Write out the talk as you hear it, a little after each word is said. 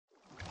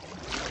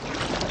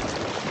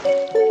I,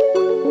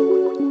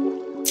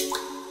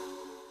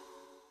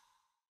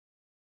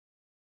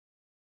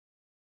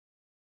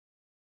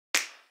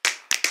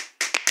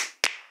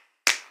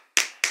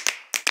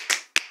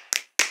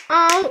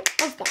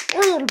 as the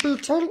oil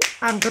beetle,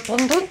 am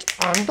dependent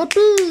on the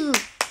bee.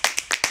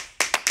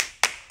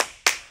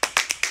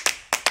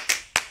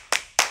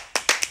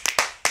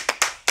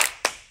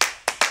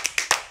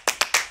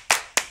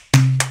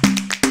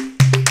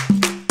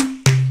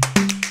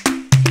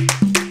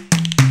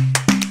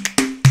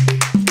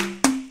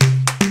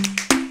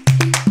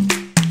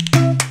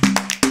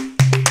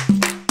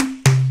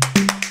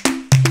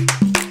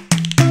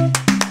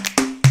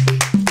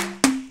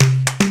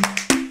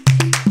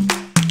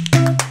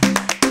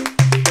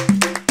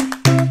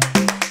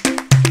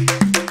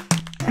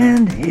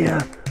 And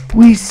here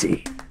we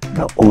see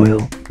the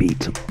oil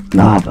beetle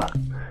larva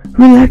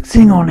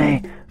relaxing on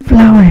a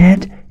flower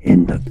head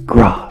in the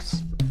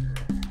grass.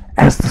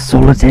 As the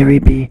solitary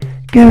bee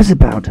goes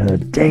about her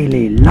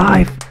daily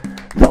life,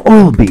 the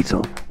oil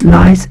beetle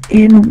lies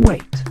in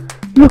wait,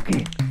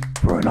 looking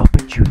for an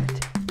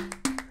opportunity.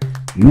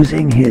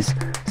 Using his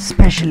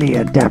specially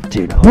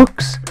adapted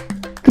hooks,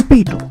 the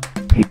beetle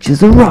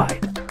hitches a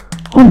ride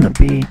on the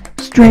bee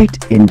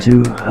straight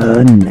into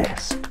her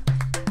nest.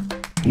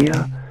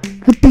 Here,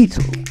 the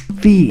beetle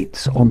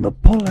feeds on the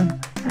pollen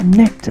and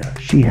nectar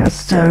she has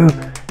so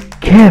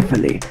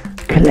carefully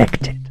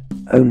collected,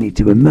 only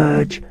to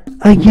emerge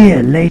a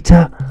year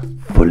later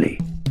fully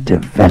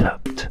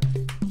developed.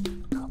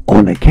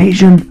 On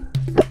occasion,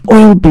 the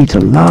oil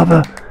beetle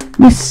larva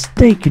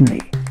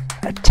mistakenly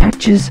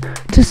attaches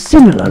to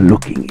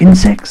similar-looking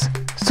insects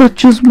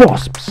such as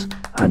wasps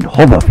and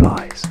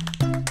hoverflies.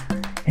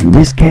 In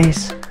this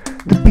case,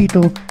 the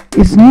beetle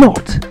is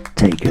not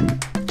taken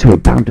to a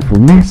bountiful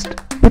nest,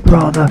 but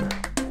rather,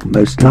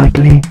 most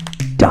likely,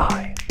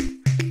 die.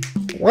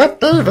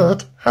 What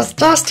David has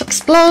just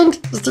explained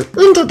is the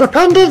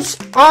interdependence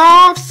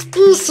of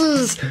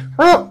species,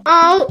 where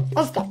I,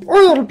 as the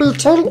oil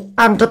beetle,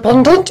 am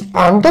dependent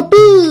on the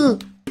bee.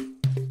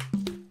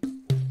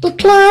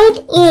 Decline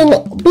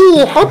in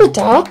bee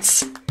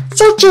habitats,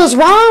 such as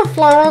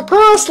wildflower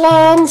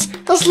grasslands,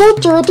 has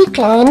led to a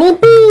decline in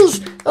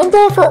bees, and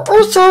therefore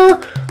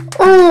also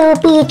oil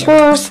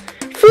beetles.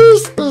 3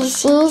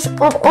 species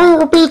of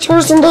oil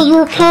beetles in the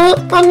UK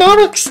are now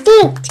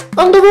extinct,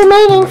 and the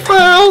remaining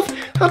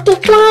 5 are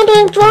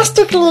declining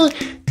drastically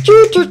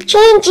due to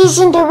changes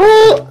in the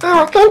way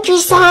our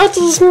countryside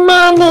is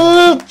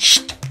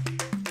managed.